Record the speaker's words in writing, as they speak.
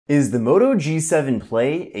Is the Moto G7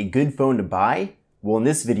 Play a good phone to buy? Well, in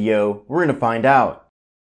this video, we're going to find out.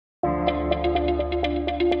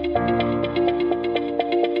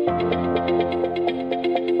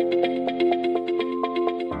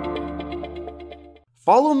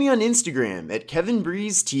 Follow me on Instagram at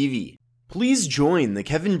KevinBreezeTV. Please join the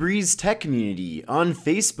Kevin Breeze Tech community on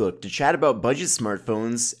Facebook to chat about budget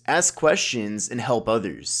smartphones, ask questions, and help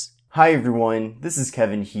others. Hi everyone, this is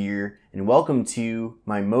Kevin here, and welcome to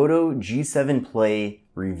my Moto G7 Play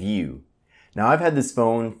review. Now I've had this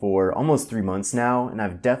phone for almost 3 months now, and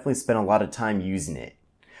I've definitely spent a lot of time using it.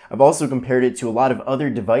 I've also compared it to a lot of other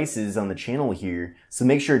devices on the channel here, so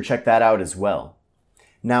make sure to check that out as well.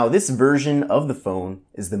 Now this version of the phone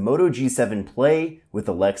is the Moto G7 Play with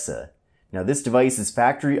Alexa. Now this device is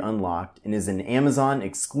factory unlocked and is an Amazon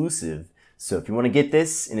exclusive, so if you want to get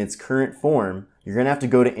this in its current form, you're going to have to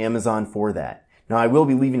go to Amazon for that. Now I will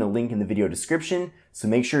be leaving a link in the video description, so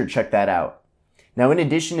make sure to check that out. Now in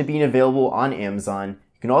addition to being available on Amazon,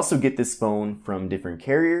 you can also get this phone from different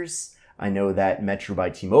carriers. I know that Metro by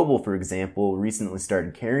T-Mobile, for example, recently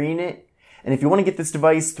started carrying it. And if you want to get this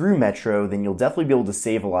device through Metro, then you'll definitely be able to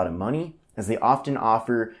save a lot of money, as they often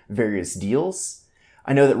offer various deals.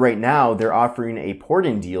 I know that right now they're offering a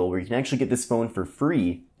port-in deal where you can actually get this phone for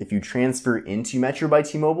free if you transfer into Metro by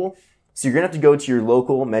T-Mobile. So you're going to have to go to your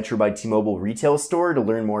local Metro by T-Mobile retail store to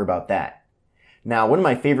learn more about that. Now, one of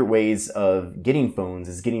my favorite ways of getting phones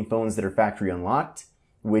is getting phones that are factory unlocked,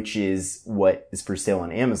 which is what is for sale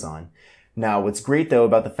on Amazon. Now, what's great though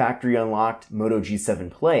about the factory unlocked Moto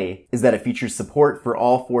G7 Play is that it features support for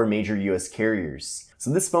all 4 major US carriers. So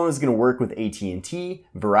this phone is going to work with AT&T,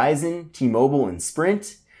 Verizon, T-Mobile, and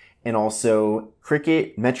Sprint, and also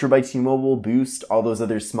Cricket, Metro by T-Mobile, Boost, all those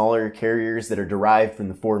other smaller carriers that are derived from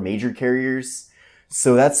the 4 major carriers.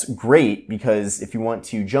 So that's great because if you want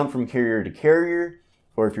to jump from carrier to carrier,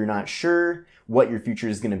 or if you're not sure what your future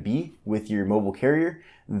is going to be with your mobile carrier,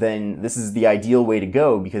 then this is the ideal way to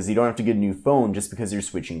go because you don't have to get a new phone just because you're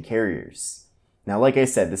switching carriers. Now, like I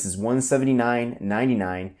said, this is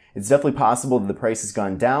 $179.99. It's definitely possible that the price has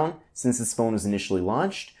gone down since this phone was initially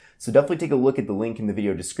launched, so definitely take a look at the link in the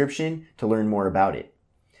video description to learn more about it.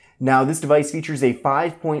 Now, this device features a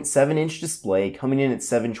 5.7-inch display coming in at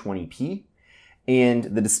 720p, and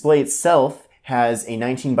the display itself has a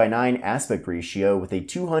 19:9 aspect ratio with a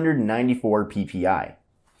 294 ppi.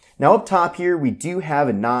 Now, up top here, we do have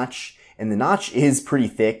a notch, and the notch is pretty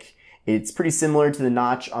thick. It's pretty similar to the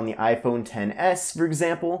notch on the iPhone XS, for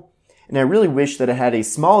example, and I really wish that it had a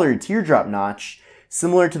smaller teardrop notch,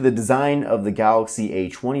 similar to the design of the Galaxy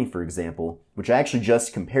A20, for example, which I actually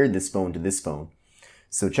just compared this phone to this phone.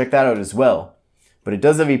 So check that out as well. But it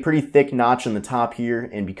does have a pretty thick notch on the top here,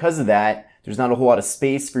 and because of that, there's not a whole lot of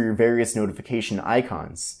space for your various notification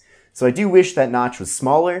icons. So I do wish that notch was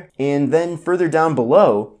smaller. And then further down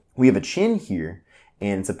below, we have a chin here,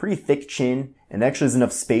 and it's a pretty thick chin, and actually has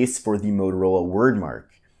enough space for the Motorola word mark.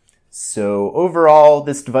 So overall,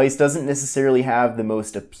 this device doesn't necessarily have the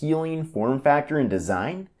most appealing form factor and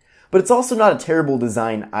design, but it's also not a terrible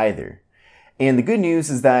design either. And the good news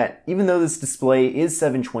is that even though this display is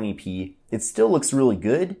 720p, it still looks really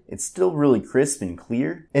good, it's still really crisp and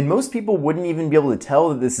clear, and most people wouldn't even be able to tell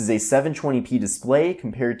that this is a 720p display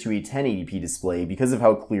compared to a 1080p display because of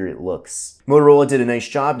how clear it looks. Motorola did a nice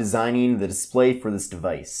job designing the display for this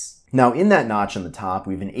device. Now in that notch on the top,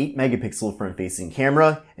 we have an 8 megapixel front-facing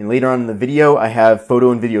camera, and later on in the video, I have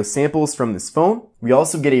photo and video samples from this phone. We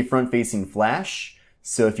also get a front-facing flash,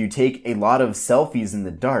 so if you take a lot of selfies in the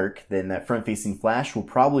dark, then that front-facing flash will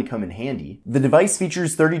probably come in handy. The device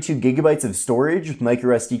features 32 gigabytes of storage with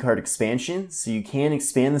microSD card expansion, so you can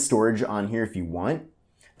expand the storage on here if you want.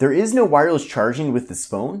 There is no wireless charging with this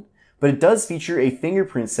phone, but it does feature a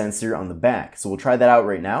fingerprint sensor on the back, so we'll try that out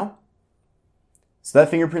right now. So that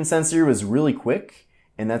fingerprint sensor was really quick,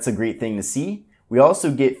 and that's a great thing to see. We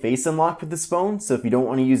also get face unlock with this phone, so if you don't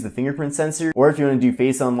want to use the fingerprint sensor, or if you want to do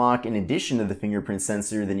face unlock in addition to the fingerprint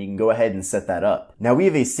sensor, then you can go ahead and set that up. Now we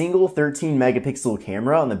have a single 13 megapixel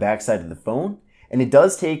camera on the back side of the phone, and it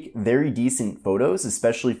does take very decent photos,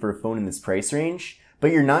 especially for a phone in this price range,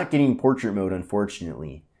 but you're not getting portrait mode,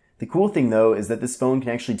 unfortunately. The cool thing though is that this phone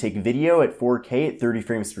can actually take video at 4K at 30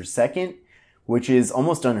 frames per second, which is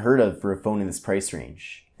almost unheard of for a phone in this price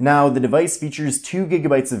range. Now, the device features 2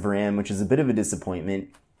 gigabytes of RAM, which is a bit of a disappointment,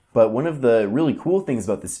 but one of the really cool things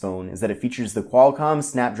about this phone is that it features the Qualcomm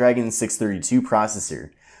Snapdragon 632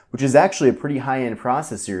 processor, which is actually a pretty high-end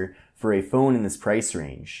processor for a phone in this price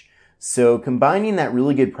range. So combining that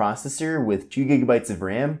really good processor with 2 gigabytes of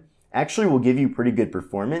RAM actually will give you pretty good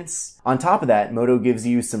performance. On top of that, Moto gives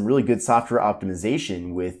you some really good software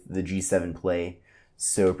optimization with the G7 Play.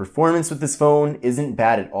 So performance with this phone isn't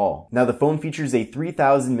bad at all. Now the phone features a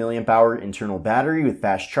 3000 mAh internal battery with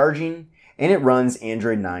fast charging, and it runs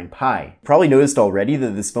Android 9 Pie. Probably noticed already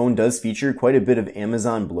that this phone does feature quite a bit of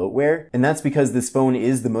Amazon bloatware, and that's because this phone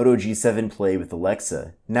is the Moto G7 Play with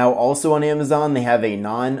Alexa. Now also on Amazon, they have a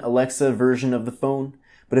non-Alexa version of the phone,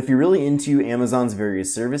 but if you're really into Amazon's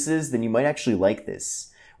various services, then you might actually like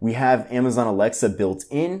this. We have Amazon Alexa built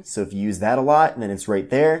in, so if you use that a lot, then it's right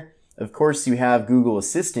there. Of course, you have Google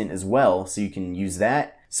Assistant as well, so you can use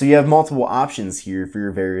that. So you have multiple options here for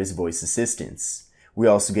your various voice assistants. We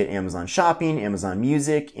also get Amazon Shopping, Amazon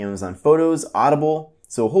Music, Amazon Photos, Audible,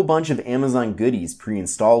 so a whole bunch of Amazon goodies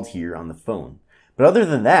pre-installed here on the phone. But other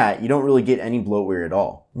than that, you don't really get any bloatware at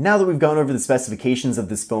all. Now that we've gone over the specifications of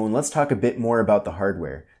this phone, let's talk a bit more about the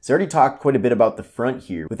hardware. So I already talked quite a bit about the front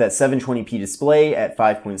here, with that 720p display at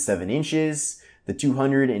 5.7 inches, the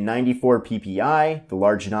 294 ppi, the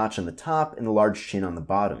large notch on the top, and the large chin on the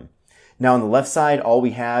bottom. Now on the left side, all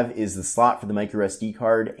we have is the slot for the microSD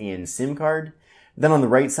card and SIM card. Then on the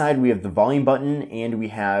right side, we have the volume button and we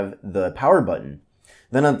have the power button.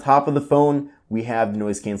 Then on the top of the phone, we have the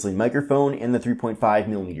noise canceling microphone and the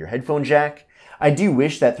 3.5mm headphone jack. I do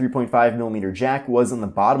wish that 3.5mm jack was on the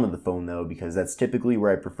bottom of the phone though, because that's typically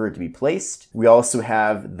where I prefer it to be placed. We also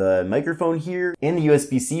have the microphone here and the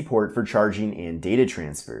USB-C port for charging and data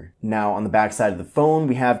transfer. Now on the back side of the phone,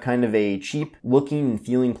 we have kind of a cheap looking and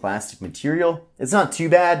feeling plastic material. It's not too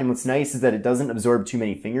bad, and what's nice is that it doesn't absorb too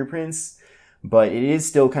many fingerprints, but it is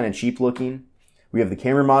still kind of cheap looking. We have the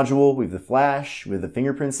camera module, we have the flash, we have the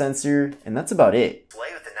fingerprint sensor, and that's about it.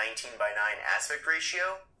 Display with the 19:9 aspect ratio,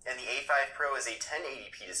 and the A5 Pro is a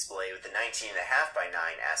 1080p display with the 19.5:9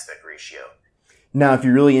 aspect ratio. Now, if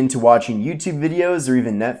you're really into watching YouTube videos or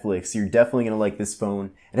even Netflix, you're definitely going to like this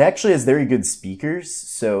phone. It actually has very good speakers,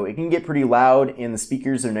 so it can get pretty loud and the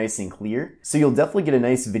speakers are nice and clear. So you'll definitely get a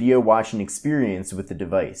nice video watching experience with the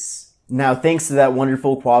device. Now, thanks to that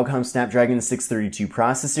wonderful Qualcomm Snapdragon 632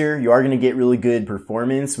 processor, you are going to get really good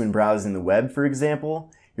performance when browsing the web, for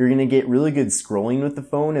example. You're going to get really good scrolling with the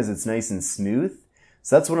phone as it's nice and smooth.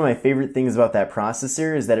 So that's one of my favorite things about that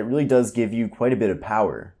processor, is that it really does give you quite a bit of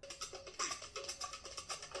power.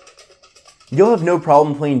 You'll have no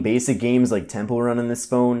problem playing basic games like Temple Run on this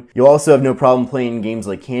phone. You'll also have no problem playing games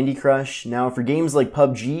like Candy Crush. Now, for games like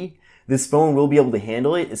PUBG, this phone will be able to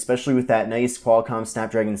handle it, especially with that nice Qualcomm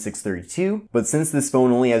Snapdragon 632. But since this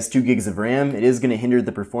phone only has 2 gigs of RAM, it is going to hinder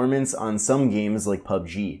the performance on some games like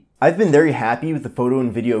PUBG. I've been very happy with the photo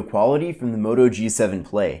and video quality from the Moto G7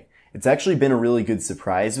 Play. It's actually been a really good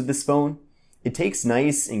surprise with this phone. It takes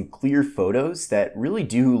nice and clear photos that really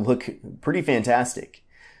do look pretty fantastic.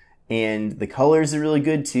 And the colors are really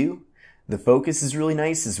good too. The focus is really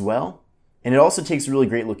nice as well. And it also takes really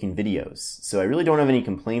great looking videos. So I really don't have any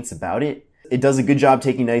complaints about it. It does a good job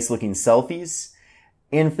taking nice looking selfies.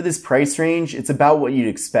 And for this price range, it's about what you'd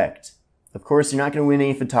expect. Of course, you're not going to win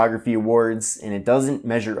any photography awards, and it doesn't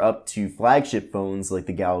measure up to flagship phones like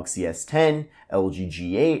the Galaxy S10, LG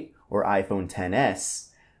G8, or iPhone XS.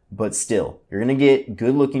 But still, you're going to get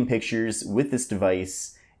good looking pictures with this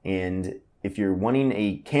device, and if you're wanting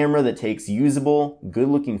a camera that takes usable,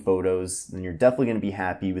 good-looking photos, then you're definitely going to be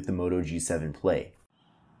happy with the Moto G7 Play.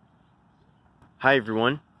 Hi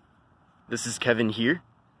everyone, this is Kevin here,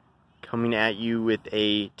 coming at you with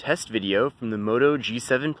a test video from the Moto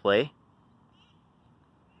G7 Play.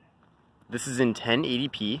 This is in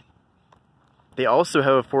 1080p. They also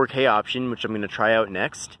have a 4K option, which I'm going to try out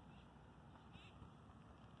next.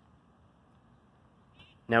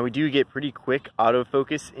 Now we do get pretty quick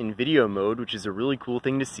autofocus in video mode, which is a really cool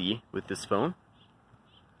thing to see with this phone.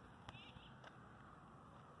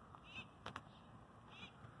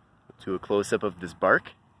 To a close-up of this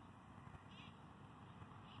bark.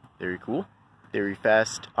 Very cool. Very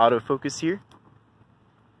fast autofocus here.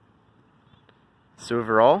 So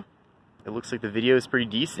overall, it looks like the video is pretty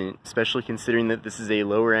decent, especially considering that this is a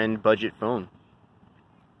lower-end budget phone.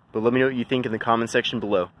 But let me know what you think in the comment section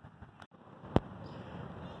below.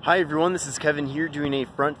 Hi everyone, this is Kevin here doing a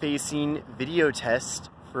front-facing video test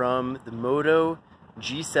from the Moto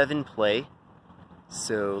G7 Play.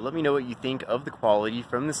 So let me know what you think of the quality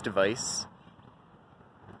from this device.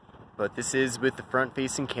 But this is with the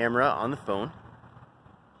front-facing camera on the phone.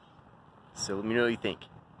 So let me know what you think.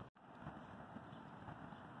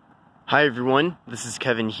 Hi everyone, this is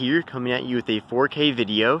Kevin here coming at you with a 4K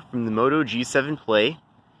video from the Moto G7 Play.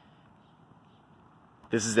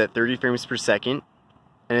 This is at 30 frames per second.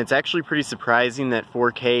 And it's actually pretty surprising that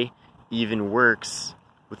 4K even works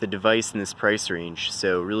with a device in this price range.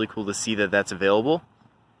 So really cool to see that that's available.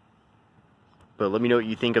 But let me know what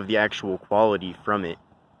you think of the actual quality from it.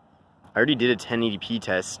 I already did a 1080p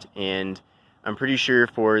test, and I'm pretty sure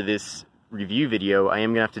for this review video I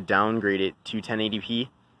am gonna have to downgrade it to 1080p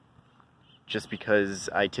just because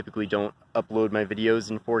I typically don't upload my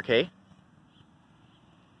videos in 4K.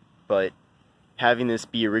 But having this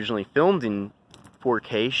be originally filmed in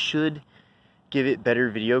 4K should give it better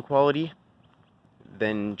video quality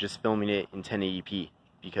than just filming it in 1080p,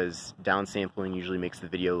 because downsampling usually makes the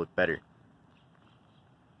video look better.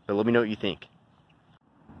 But let me know what you think.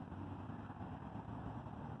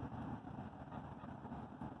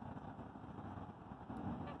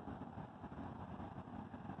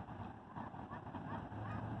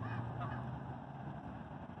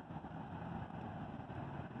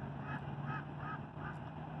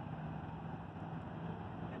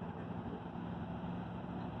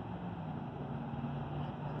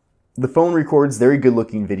 The phone records very good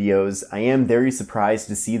looking videos. I am very surprised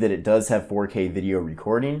to see that it does have 4K video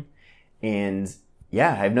recording. And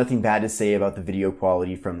yeah, I have nothing bad to say about the video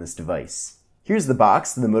quality from this device. Here's the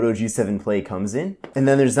box the Moto G7 Play comes in. And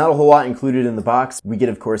then there's not a whole lot included in the box. We get,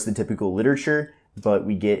 of course, the typical literature, but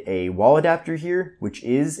we get a wall adapter here, which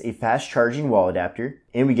is a fast charging wall adapter,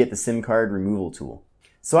 and we get the SIM card removal tool.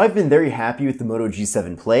 So I've been very happy with the Moto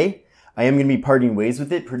G7 Play. I am going to be parting ways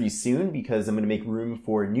with it pretty soon because I'm going to make room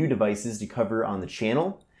for new devices to cover on the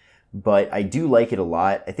channel, but I do like it a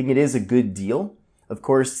lot. I think it is a good deal. Of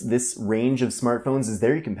course, this range of smartphones is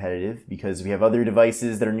very competitive because we have other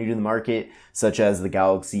devices that are new to the market, such as the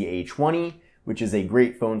Galaxy A20, which is a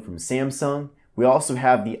great phone from Samsung. We also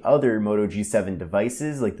have the other Moto G7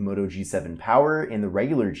 devices like the Moto G7 Power and the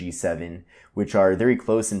regular G7, which are very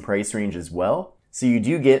close in price range as well. So you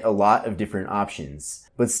do get a lot of different options.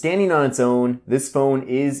 But standing on its own, this phone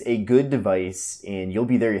is a good device and you'll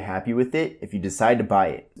be very happy with it if you decide to buy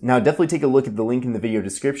it. Now definitely take a look at the link in the video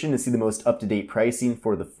description to see the most up-to-date pricing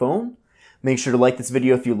for the phone. Make sure to like this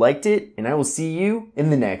video if you liked it, and I will see you in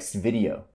the next video.